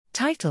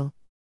Title: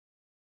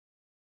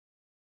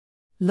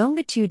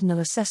 Longitudinal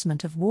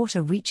assessment of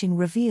water reaching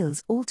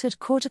reveals altered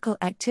cortical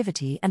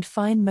activity and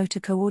fine motor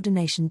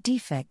coordination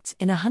defects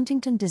in a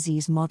Huntington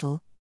disease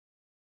model.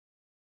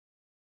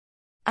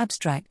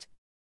 Abstract: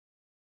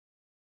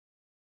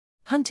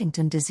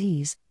 Huntington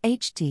disease,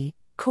 HD,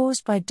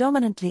 caused by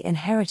dominantly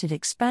inherited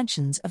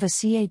expansions of a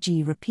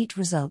CAG repeat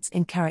results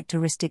in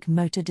characteristic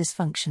motor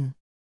dysfunction.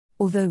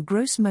 Although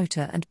gross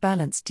motor and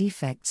balance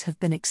defects have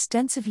been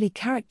extensively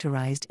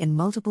characterized in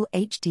multiple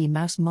HD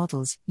mouse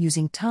models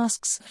using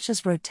tasks such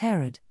as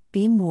rotarod,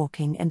 beam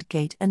walking and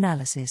gait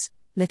analysis,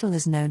 little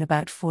is known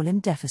about fall-in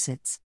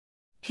deficits.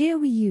 Here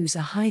we use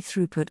a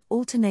high-throughput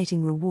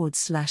alternating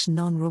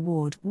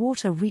reward/non-reward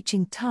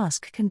water-reaching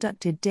task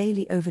conducted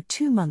daily over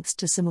 2 months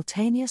to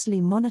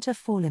simultaneously monitor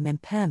fall-in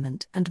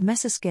impairment and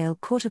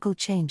mesoscale cortical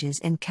changes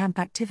in camp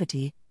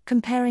activity,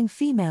 comparing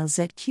female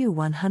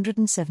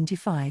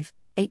ZQ175,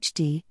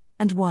 HD,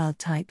 and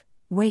wild-type,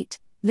 weight,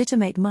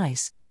 littermate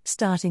mice,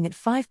 starting at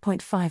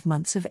 5.5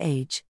 months of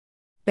age.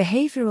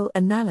 Behavioral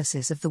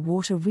analysis of the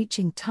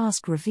water-reaching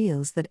task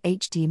reveals that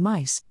HD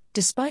mice,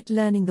 despite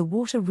learning the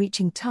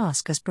water-reaching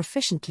task as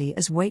proficiently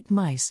as weight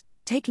mice,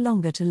 take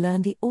longer to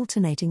learn the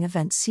alternating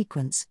event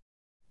sequence.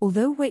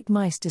 Although weight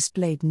mice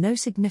displayed no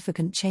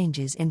significant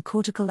changes in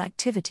cortical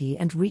activity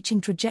and reaching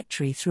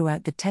trajectory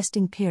throughout the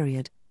testing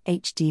period,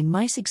 HD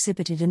mice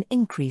exhibited an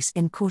increase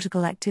in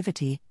cortical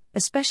activity,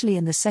 especially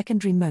in the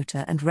secondary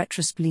motor and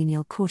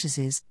retrosplenial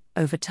cortices,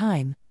 over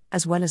time,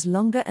 as well as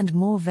longer and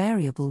more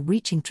variable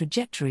reaching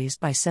trajectories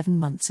by 7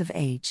 months of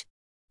age.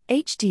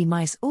 HD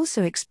mice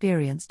also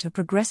experienced a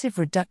progressive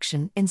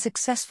reduction in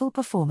successful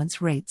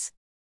performance rates.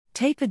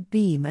 Tapered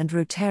beam and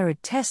rotarod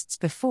tests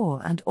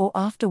before and or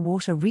after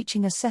water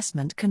reaching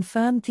assessment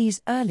confirmed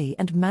these early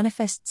and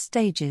manifest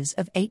stages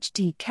of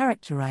HD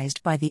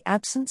characterized by the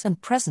absence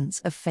and presence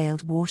of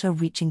failed water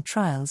reaching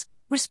trials,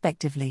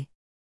 respectively.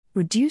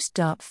 Reduced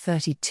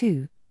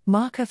DARP32,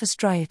 marker for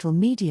striatal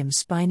medium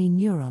spiny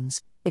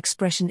neurons,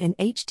 expression in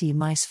HD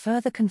mice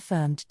further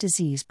confirmed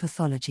disease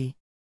pathology.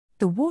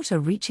 The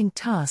water-reaching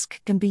task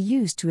can be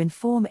used to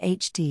inform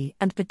HD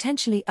and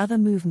potentially other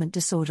movement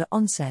disorder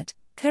onset,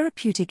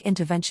 therapeutic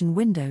intervention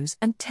windows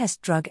and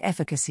test drug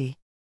efficacy.